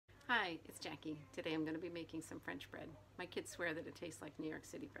Hi, it's Jackie. Today I'm going to be making some French bread. My kids swear that it tastes like New York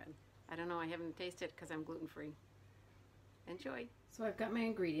City bread. I don't know, I haven't tasted it because I'm gluten-free. Enjoy! So I've got my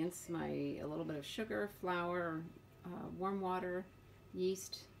ingredients, a little bit of sugar, flour, warm water,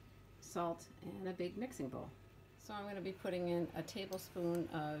 yeast, salt, and a big mixing bowl. So I'm going to be putting in a tablespoon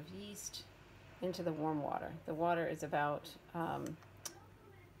of yeast into the warm water. The water is about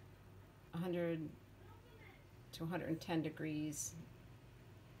 100 to 110 degrees.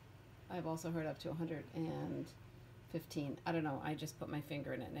 I've also heard up to 115. I don't know, I just put my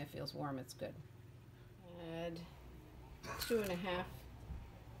finger in it and it feels warm, it's good. Add 2.5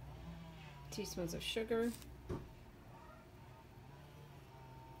 teaspoons of sugar.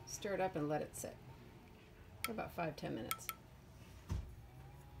 Stir it up and let it sit for about 5-10 minutes.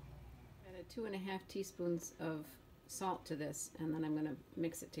 Add 2.5 teaspoons of salt to this, and then I'm going to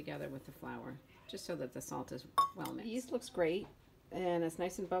mix it together with the flour, just so that the salt is well mixed. The yeast looks great, and it's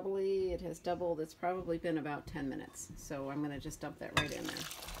nice and bubbly. It has doubled. It's probably been about 10 minutes, so I'm going to just dump that right in there.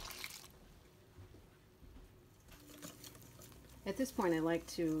 At this point, I like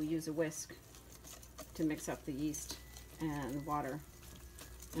to use a whisk to mix up the yeast and water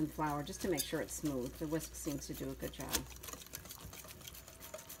and flour, just to make sure it's smooth. The whisk seems to do a good job.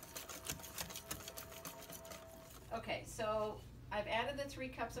 Okay, so I've added the 3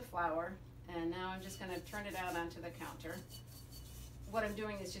 cups of flour, and now I'm just going to turn it out onto the counter. What I'm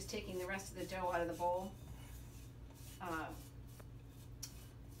doing is just taking the rest of the dough out of the bowl, and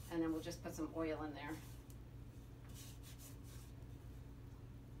then we'll just put some oil in there.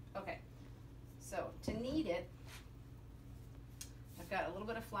 Okay, so to knead it, I've got a little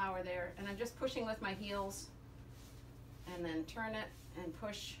bit of flour there, and I'm just pushing with my heels, and then turn it and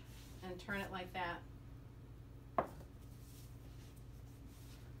push and turn it like that.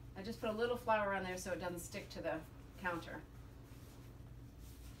 I just put a little flour on there so it doesn't stick to the counter.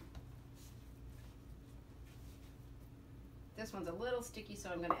 This one's a little sticky,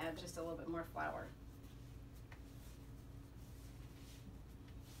 so I'm going to add just a little bit more flour.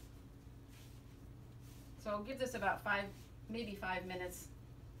 So I'll give this about maybe 5 minutes,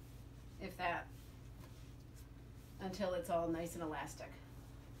 if that, until it's all nice and elastic.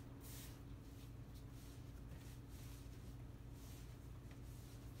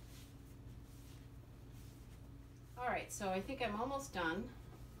 Alright, so I think I'm almost done.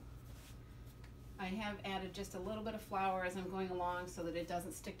 I have added just a little bit of flour as I'm going along so that it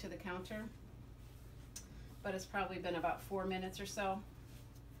doesn't stick to the counter. But it's probably been about 4 minutes or so.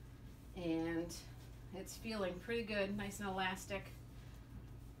 And it's feeling pretty good, nice and elastic.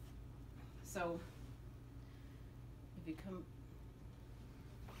 So if you come,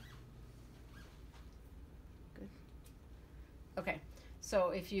 good. Okay, so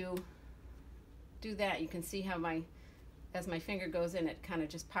if you do that, you can see how as my finger goes in, it kind of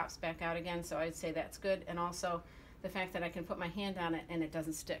just pops back out again. So I'd say that's good, and also the fact that I can put my hand on it and it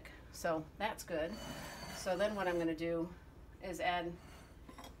doesn't stick. So that's good. So then what I'm going to do is add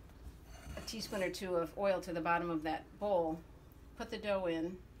a teaspoon or 2 of oil to the bottom of that bowl, put the dough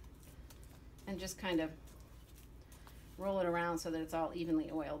in, and just kind of roll it around so that it's all evenly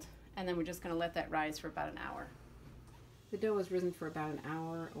oiled. And then we're just going to let that rise for about an hour. The dough has risen for about an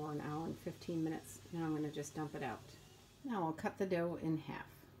hour or an hour and 15 minutes. Now I'm going to just dump it out. Now I'll cut the dough in half.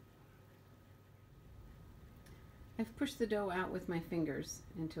 I've pushed the dough out with my fingers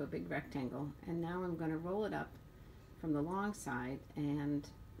into a big rectangle, and now I'm going to roll it up from the long side and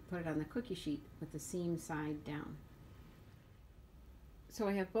put it on the cookie sheet with the seam side down. So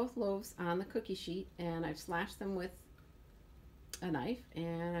I have both loaves on the cookie sheet, and I've slashed them with a knife,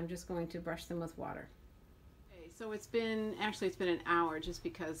 and I'm just going to brush them with water. Okay, so it's been an hour, just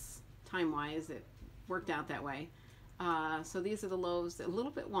because time-wise it worked out that way. So these are the loaves, a little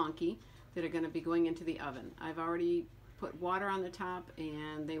bit wonky, that are going to be going into the oven. I've already put water on the top,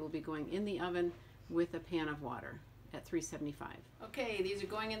 and they will be going in the oven with a pan of water at 375. Okay, these are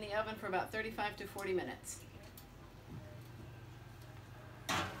going in the oven for about 35 to 40 minutes.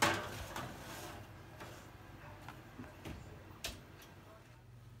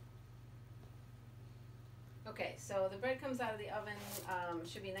 Okay, so the bread comes out of the oven,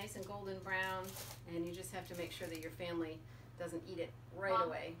 should be nice and golden brown, and you just have to make sure that your family doesn't eat it right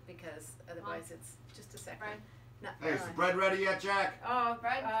away, because otherwise it's just a second. No, hey, is the bread ready yet, Jack? Oh,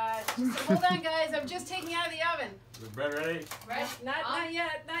 bread? Hold on, guys. I'm just taking it out of the oven. Is the bread ready? Not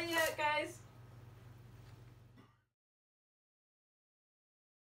yet, guys.